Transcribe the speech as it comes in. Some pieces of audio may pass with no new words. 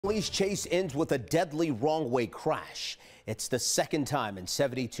Police chase ends with a deadly wrong-way crash. It's the second time in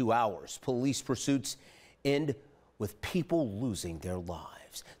 72 hours. Police pursuits end with people losing their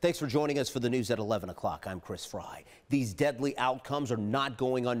lives. Thanks for joining us for the news at 11 o'clock. I'm Chris Fry. These deadly outcomes are not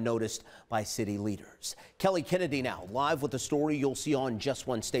going unnoticed by city leaders. Kelly Kennedy now live with a story you'll see on Just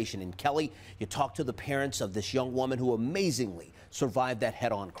One Station. And Kelly, you talked to the parents of this young woman who amazingly survived that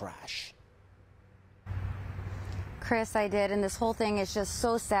head-on crash. Chris, I did, and this whole thing is just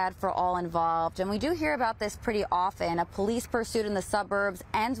so sad for all involved. And we do hear about this pretty often. A police pursuit in the suburbs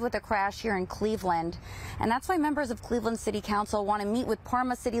ends with a crash here in Cleveland. And that's why members of Cleveland City Council want to meet with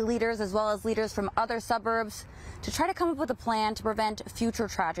Parma city leaders as well as leaders from other suburbs to try to come up with a plan to prevent future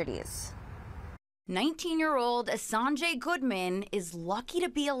tragedies. 19-year-old Sanjay Goodman is lucky to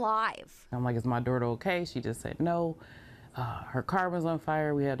be alive. I'm like, is my daughter okay? She just said no. Her car was on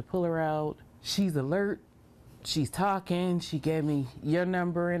fire. We had to pull her out. She's alert. She's talking. She gave me your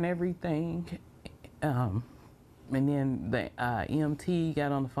number and everything. And then the EMT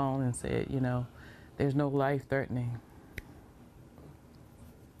got on the phone and said, you know, there's no life-threatening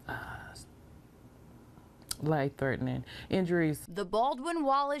injuries. The Baldwin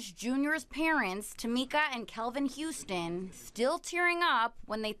Wallace Jr.'s parents, Tamika and Kelvin Houston, still tearing up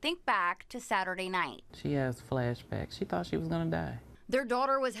when they think back to Saturday night. She has flashbacks. She thought she was going to die. Their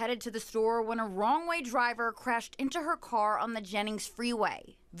daughter was headed to the store when a wrong-way driver crashed into her car on the Jennings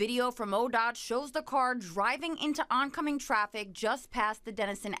Freeway. Video from ODOT shows the car driving into oncoming traffic just past the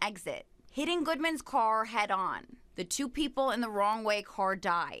Denison exit, hitting Goodman's car head-on. The two people in the wrong-way car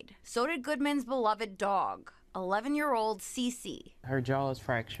died. So did Goodman's beloved dog, 11-year-old Cece. Her jaw is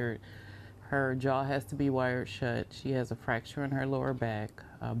fractured. Her jaw has to be wired shut. She has a fracture in her lower back.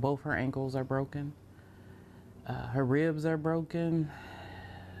 Both her ankles are broken. Her ribs are broken,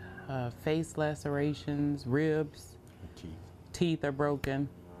 face lacerations, ribs, teeth are broken.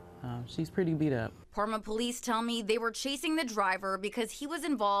 She's pretty beat up. Parma police tell me they were chasing the driver because he was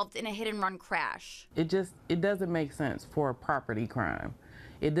involved in a hit-and-run crash. It doesn't make sense for a property crime.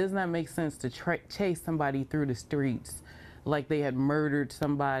 It does not make sense to chase somebody through the streets like they had murdered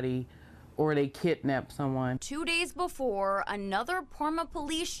somebody or they kidnapped someone. 2 days before, another Parma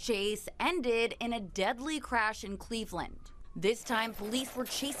police chase ended in a deadly crash in Cleveland. This time, police were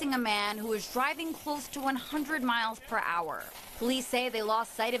chasing a man who was driving close to 100 miles per hour. Police say they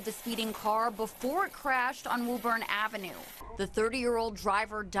lost sight of the speeding car before it crashed on Woburn Avenue. The 30-year-old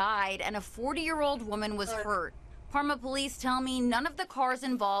driver died and a 40-year-old woman was hurt. Parma police tell me none of the cars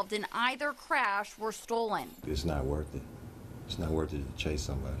involved in either crash were stolen. It's not worth it. It's not worth it to chase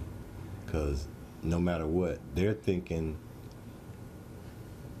somebody. Because no matter what, they're thinking,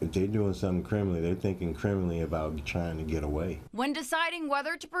 if they're doing something criminally, they're thinking criminally about trying to get away. When deciding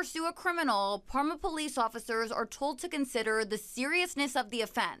whether to pursue a criminal, Parma police officers are told to consider the seriousness of the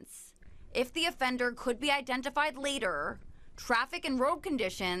offense, if the offender could be identified later, traffic and road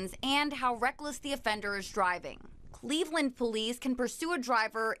conditions, and how reckless the offender is driving. Cleveland police can pursue a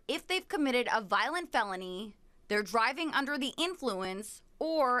driver if they've committed a violent felony, they're driving under the influence,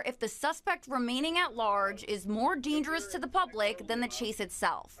 or if the suspect remaining at large is more dangerous to the public than the chase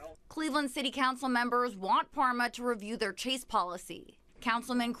itself. Cleveland City Council members want Parma to review their chase policy.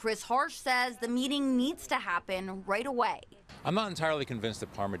 Councilman Chris Harsh says the meeting needs to happen right away. I'm not entirely convinced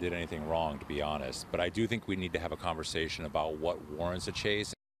that Parma did anything wrong, to be honest, but I do think we need to have a conversation about what warrants a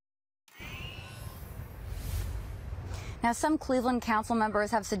chase. Now, some Cleveland council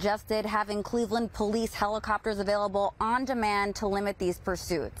members have suggested having Cleveland police helicopters available on demand to limit these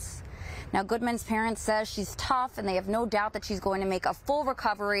pursuits. Now, Goodman's parents says she's tough and they have no doubt that she's going to make a full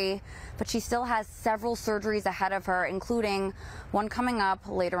recovery, but she still has several surgeries ahead of her, including one coming up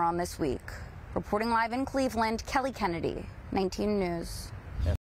later on this week. Reporting live in Cleveland, Kelly Kennedy, 19 News.